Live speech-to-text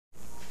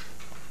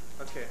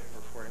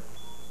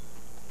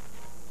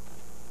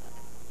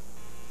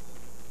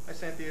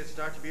Cynthia. It's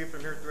Dr. Buford.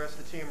 I'm here with the rest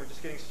of the team. We're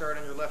just getting started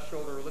on your left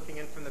shoulder. We're looking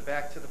in from the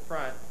back to the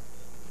front.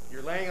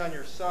 You're laying on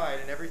your side,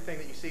 and everything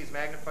that you see is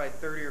magnified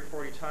 30 or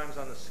 40 times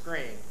on the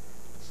screen.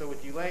 So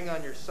with you laying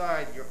on your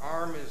side, your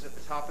arm is at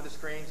the top of the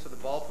screen, so the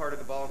ball part of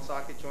the ball and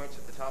socket joint's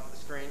at the top of the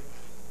screen.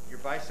 Your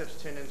biceps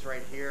tendon's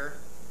right here,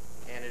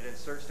 and it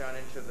inserts down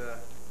into the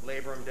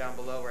labrum down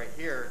below right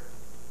here.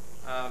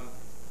 Can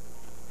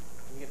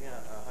you get me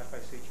a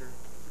high-five suture?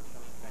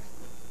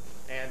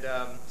 And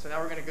so now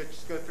we're going to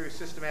just go through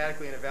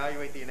systematically and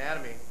evaluate the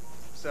anatomy.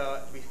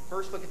 So we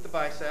first look at the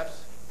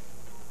biceps.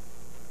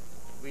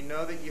 We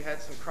know that you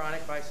had some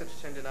chronic biceps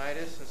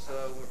tendonitis, and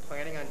so we're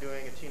planning on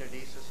doing a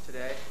tenodesis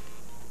today.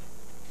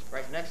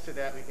 Right next to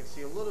that, we can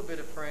see a little bit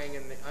of fraying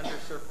in the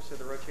undersurface of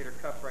the rotator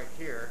cuff right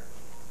here.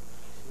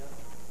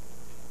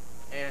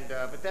 And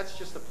but that's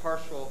just a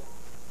partial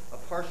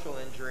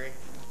injury.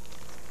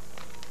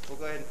 We'll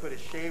go ahead and put a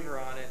shaver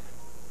on it,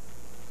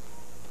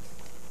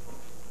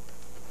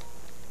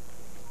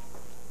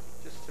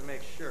 just to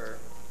make sure.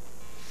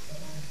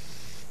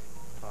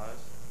 Pause.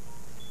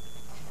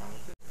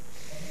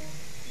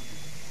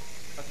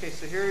 Okay,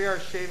 so here we are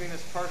shaving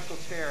this partial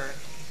tear.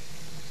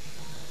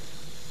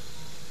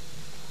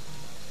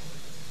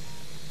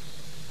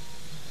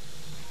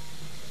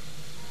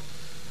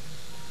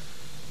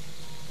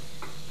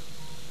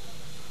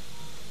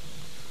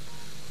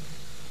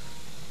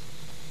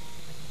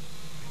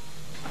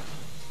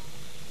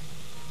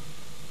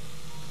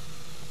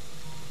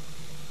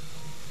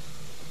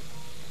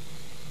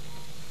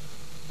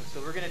 So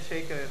we're going to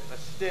take a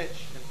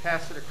stitch and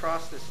pass it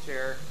across this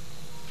tear,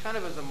 kind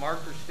of as a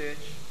marker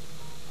stitch.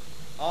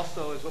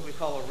 Also is what we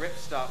call a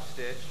ripstop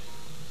stitch.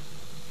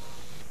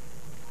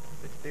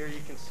 But there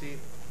you can see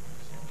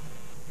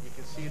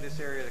this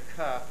area of the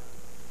cuff.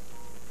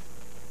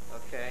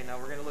 Okay, now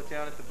we're going to look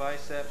down at the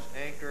biceps,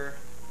 anchor.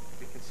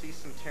 We can see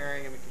some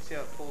tearing, and we can see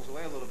how it pulls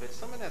away a little bit.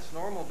 Some of that's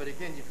normal, but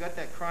again, you've got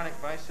that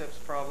chronic biceps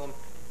problem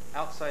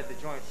outside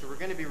the joint. So we're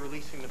going to be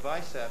releasing the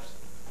biceps.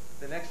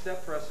 The next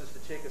step for us is to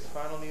take a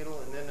spinal needle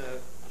and then a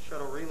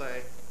shuttle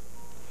relay.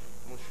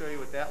 And we'll show you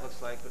what that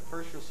looks like. But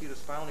first you'll see the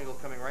spinal needle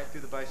coming right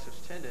through the biceps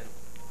tendon.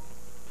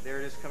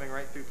 There it is, coming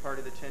right through part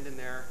of the tendon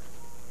there.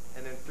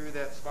 And then through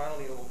that spinal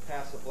needle we'll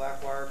pass a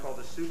black wire called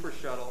the super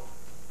shuttle.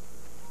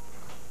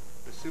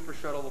 The super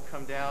shuttle will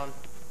come down,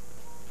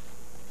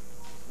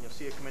 and you'll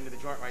see it come into the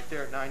joint right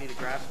there. Now I need a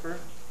grasper.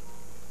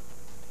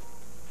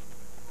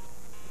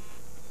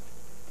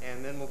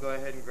 And then we'll go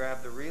ahead and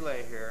grab the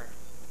relay here.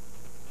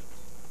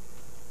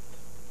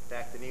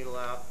 Back the needle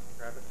out,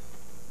 grab it.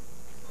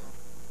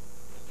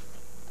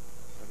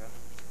 Okay.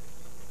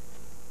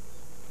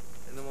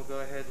 And then we'll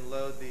go ahead and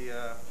load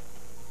the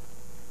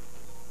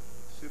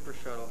super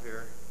shuttle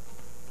here.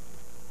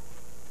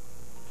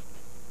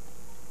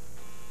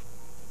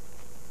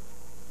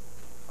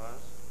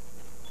 Pause.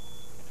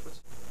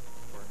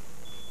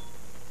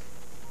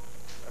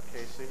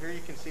 Okay, so here you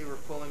can see we're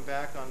pulling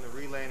back on the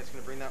relay, and it's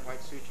going to bring that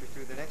white suture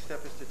through. The next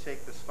step is to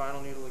take the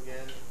spinal needle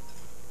again,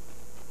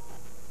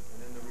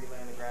 and then the relay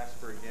and the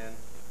grasper again.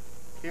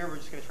 Here we're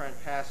just going to try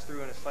and pass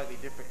through in a slightly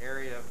different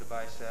area of the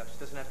biceps. It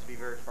doesn't have to be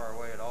very far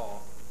away at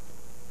all.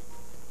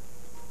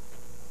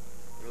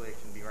 Really,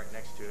 it can be right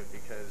next to it,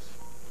 because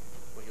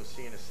what you'll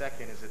see in a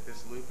second is that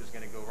this loop is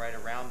going to go right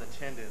around the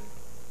tendon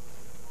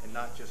and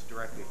not just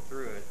directly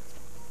through it.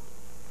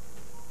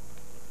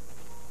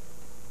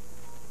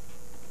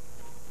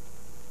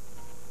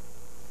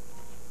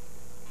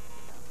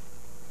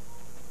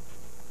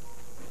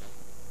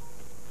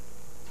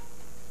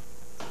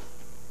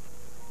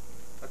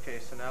 Okay,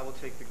 so now we'll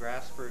take the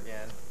grasper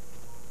again,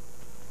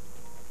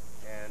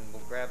 and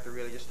we'll grab the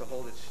relay just to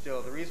hold it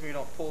still. The reason we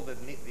don't pull the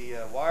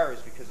wire is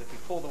because if you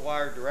pull the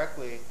wire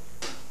directly,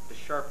 the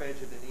sharp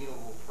edge of the needle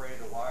will fray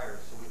the wire.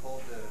 So we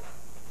hold the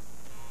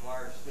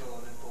wire still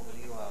and then pull the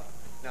needle out.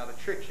 Now the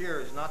trick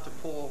here is not to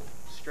pull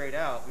straight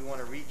out. We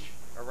want to reach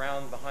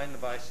around behind the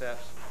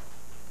biceps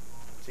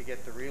to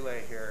get the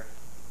relay here.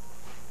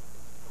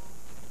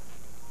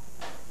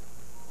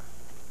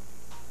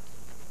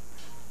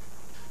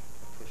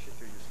 Push it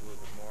through just a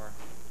little bit more.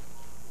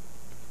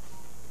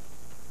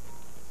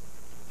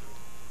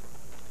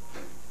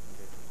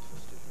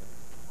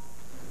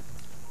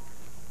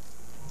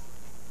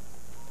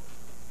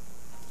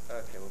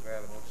 Okay, we'll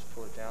grab it and we'll just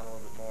pull it down a little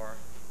bit more.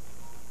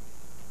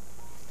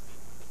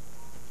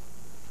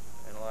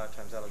 And a lot of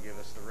times that'll give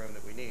us the room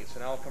that we need. So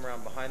now we'll come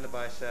around behind the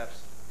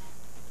biceps,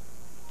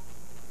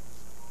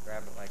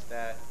 grab it like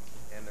that.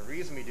 And the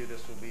reason we do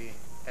this will be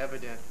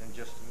evident in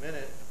just a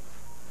minute.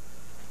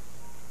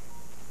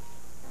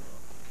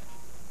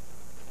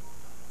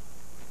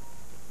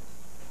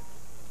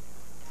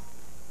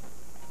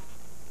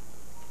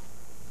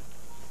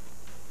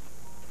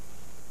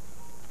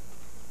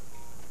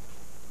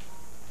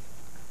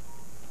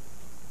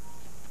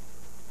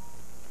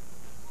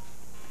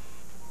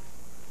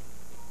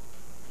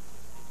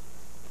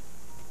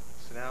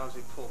 So now as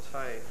we pull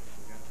tight,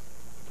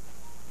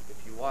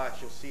 if you watch,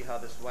 you'll see how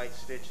this white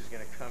stitch is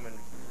going to come and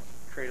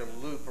create a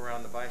loop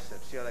around the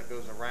bicep. See how that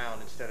goes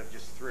around instead of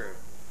just through.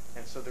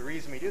 And so the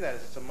reason we do that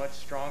is it's a much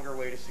stronger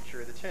way to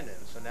secure the tendon.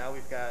 So now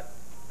we've got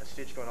a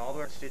stitch going all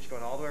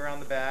the way around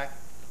the back,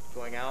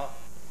 going out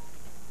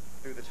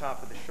through the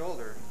top of the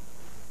shoulder.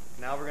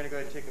 Now we're going to go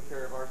ahead and take a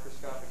pair of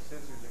arthroscopic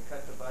scissors and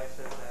cut the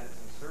bicep at its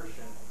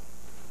insertion.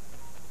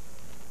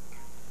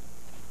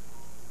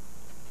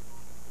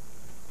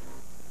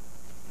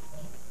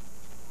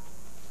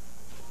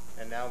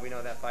 And now we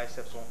know that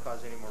biceps won't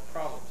cause any more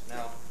problems.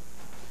 Now,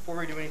 before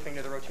we do anything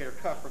to the rotator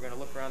cuff, we're going to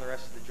look around the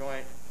rest of the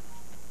joint.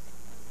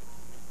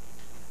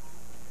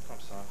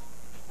 Pump's off.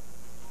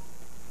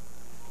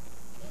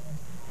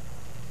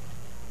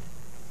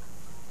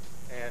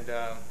 And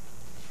let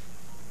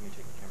me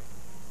take the camera.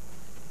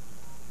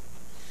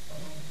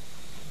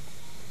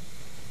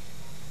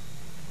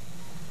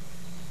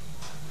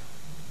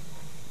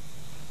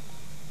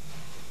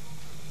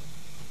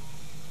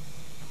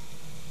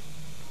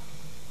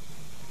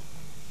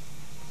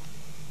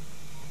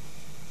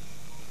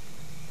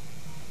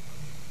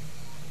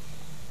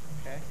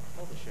 Okay,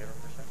 hold the shaver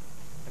for a second.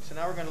 And so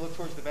now we're going to look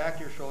towards the back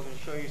of your shoulder and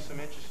show you some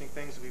interesting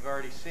things that we've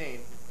already seen.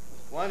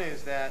 One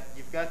is that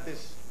you've got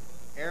this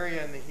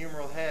area in the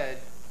humeral head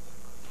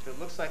that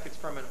looks like it's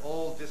from an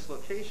old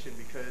dislocation,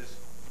 because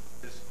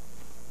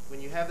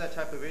when you have that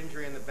type of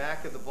injury in the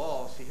back of the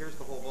ball, see, here's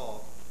the whole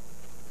ball.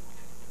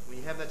 When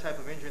you have that type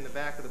of injury in the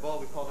back of the ball,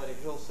 we call that a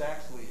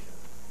Hill-Sachs lesion.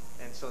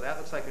 And so that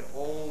looks like an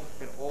old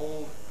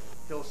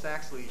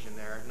Hill-Sachs lesion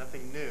there,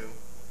 nothing new.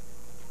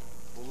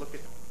 We'll look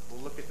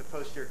at the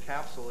posterior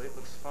capsule, it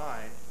looks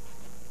fine.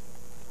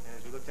 And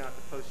as we look down at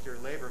the posterior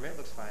labrum, it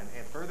looks fine.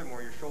 And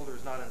furthermore, your shoulder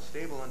is not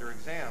unstable under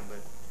exam, but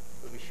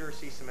we sure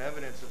see some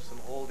evidence of some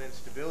old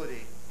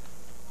instability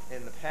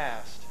in the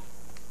past.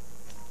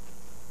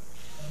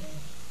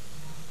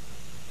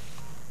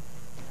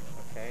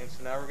 Okay, and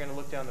so now we're going to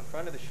look down the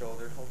front of the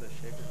shoulder. Hold this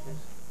shaker, please.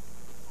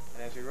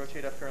 And as we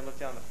rotate up here and look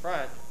down the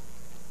front,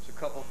 there's a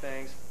couple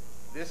things.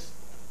 This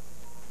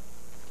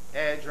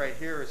edge right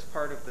here is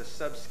part of the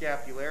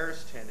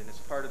subscapularis tendon. It's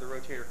part of the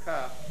rotator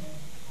cuff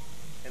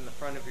in the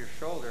front of your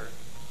shoulder.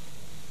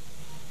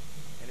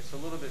 And it's a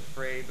little bit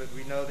frayed, but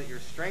we know that your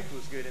strength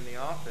was good in the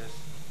office,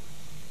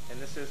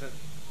 and this isn't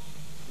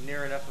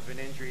near enough of an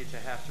injury to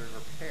have to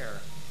repair.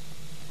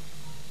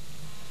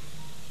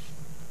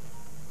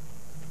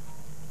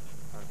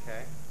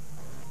 Okay.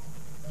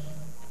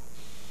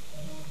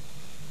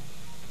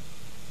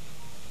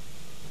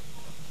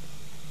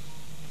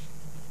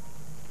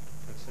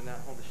 And so now,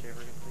 hold the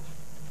shaver again, please.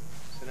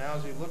 So now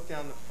as we look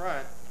down the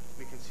front,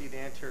 we can see the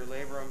anterior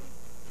labrum.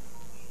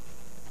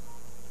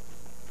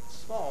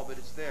 Small, but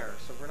it's there,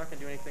 so we're not going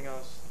to do anything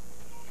else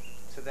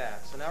to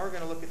that. So now we're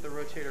going to look at the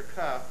rotator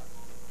cuff,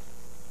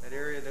 that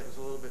area that was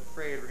a little bit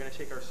frayed. We're going to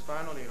take our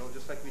spinal needle,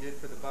 just like we did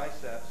for the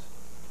biceps.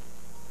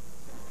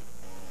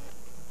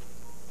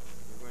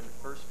 We're going to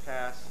first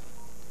pass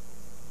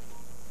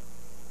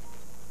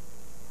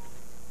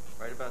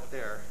right about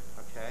there,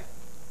 okay?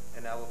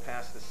 And now we'll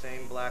pass the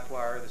same black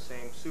wire, the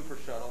same super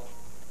shuttle,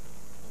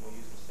 and we'll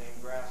use the same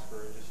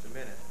grasper in just a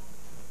minute.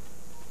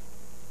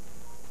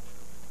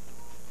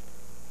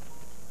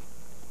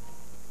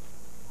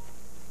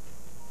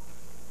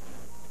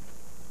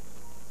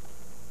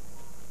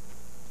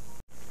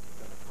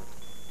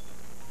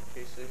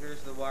 Okay, so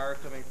here's the wire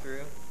coming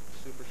through,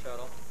 super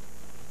shuttle.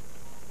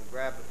 We'll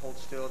grab the, hold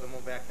still, then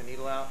we'll back the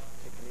needle out.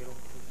 Take the needle,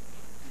 please.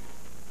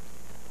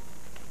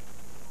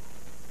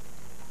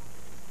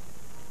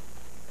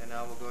 And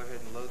now we'll go ahead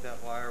and load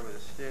that wire with a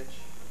stitch.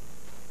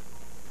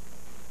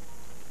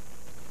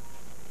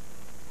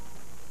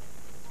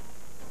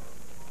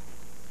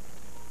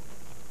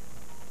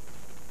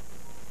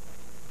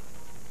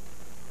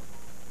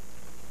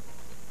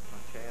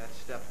 Okay, that's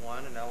step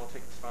one, and now we'll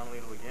take the spinal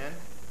needle again.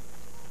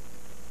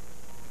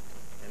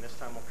 And this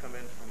time we'll come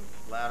in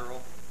from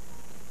lateral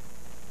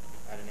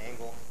at an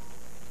angle.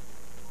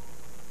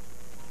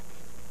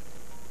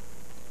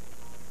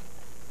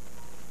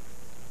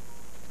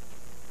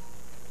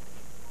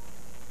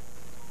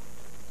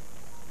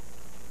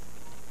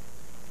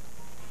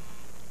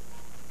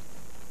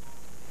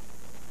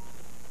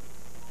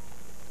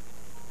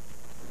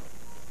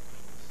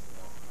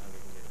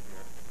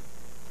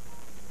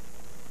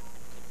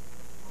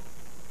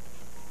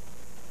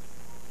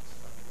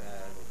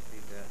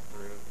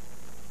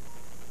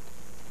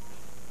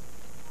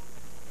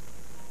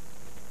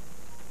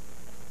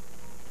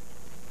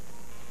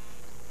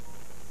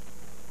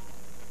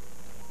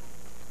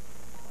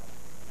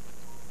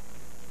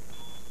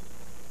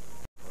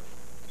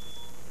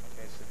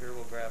 Here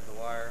we'll grab the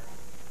wire,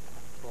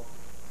 pull.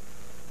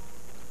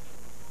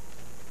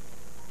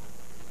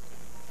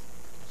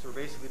 So we're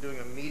basically doing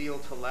a medial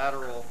to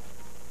lateral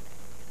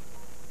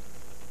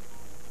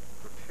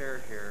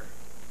repair here.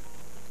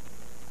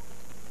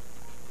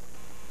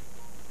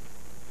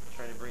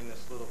 Trying to bring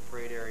this little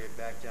frayed area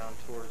back down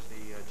towards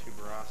the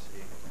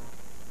tuberosity.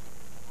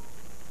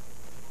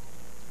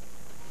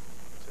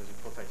 So as we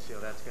pull tight seal,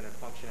 that's going to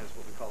function as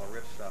what we call a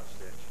ripstop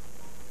stitch.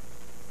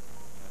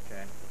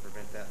 Okay, to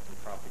prevent that from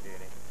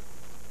propagating.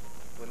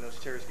 When those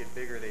tears get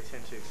bigger, they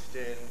tend to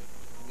extend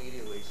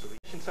medially. So in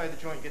addition inside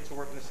the joint and get to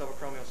work in the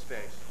subacromial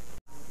space.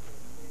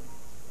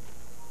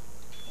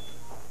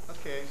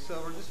 Okay, so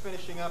we're just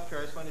finishing up here.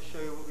 I just wanted to show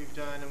you what we've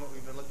done and what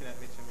we've been looking at.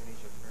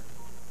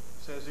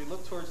 So as we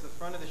look towards the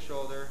front of the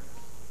shoulder,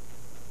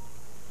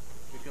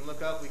 we can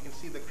look up, we can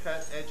see the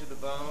cut edge of the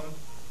bone,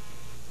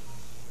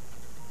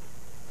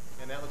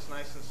 and that looks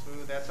nice and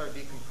smooth. That's our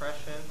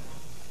decompression.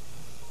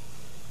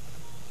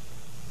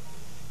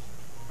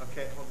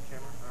 Okay, hold the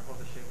camera, or hold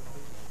the shape,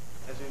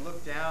 please. As we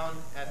look down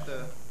at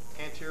the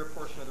anterior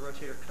portion of the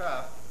rotator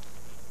cuff,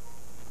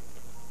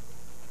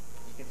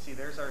 you can see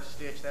there's our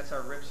stitch. That's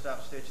our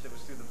ripstop stitch that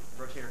was through the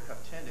rotator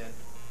cuff tendon.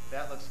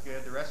 That looks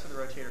good. The rest of the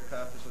rotator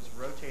cuff is what's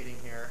rotating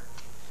here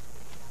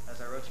as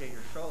I rotate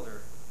your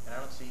shoulder. And I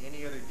don't see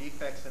any other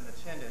defects in the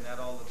tendon. That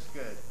all looks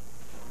good.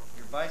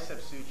 Your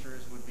bicep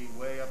sutures would be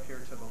way up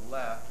here to the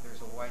left. There's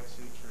a white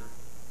suture.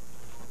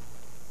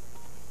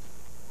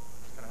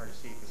 It's kind of hard to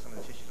see because some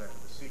of the tissues are,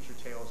 the suture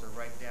tails are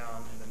right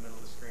down in the middle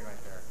of the screen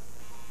right there.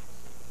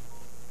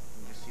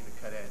 You can just see the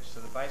cut edge. So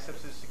the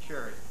biceps is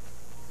secured.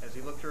 As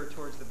you look here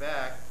towards the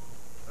back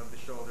of the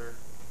shoulder,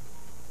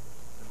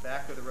 the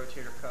back of the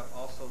rotator cuff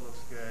also looks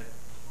good.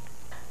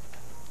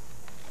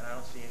 And I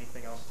don't see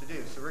anything else to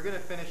do. So we're going to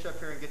finish up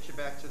here and get you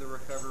back to the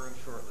recovery room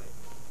shortly.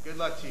 Good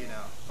luck to you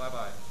now.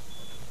 Bye-bye.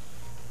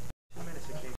 2 minutes, okay?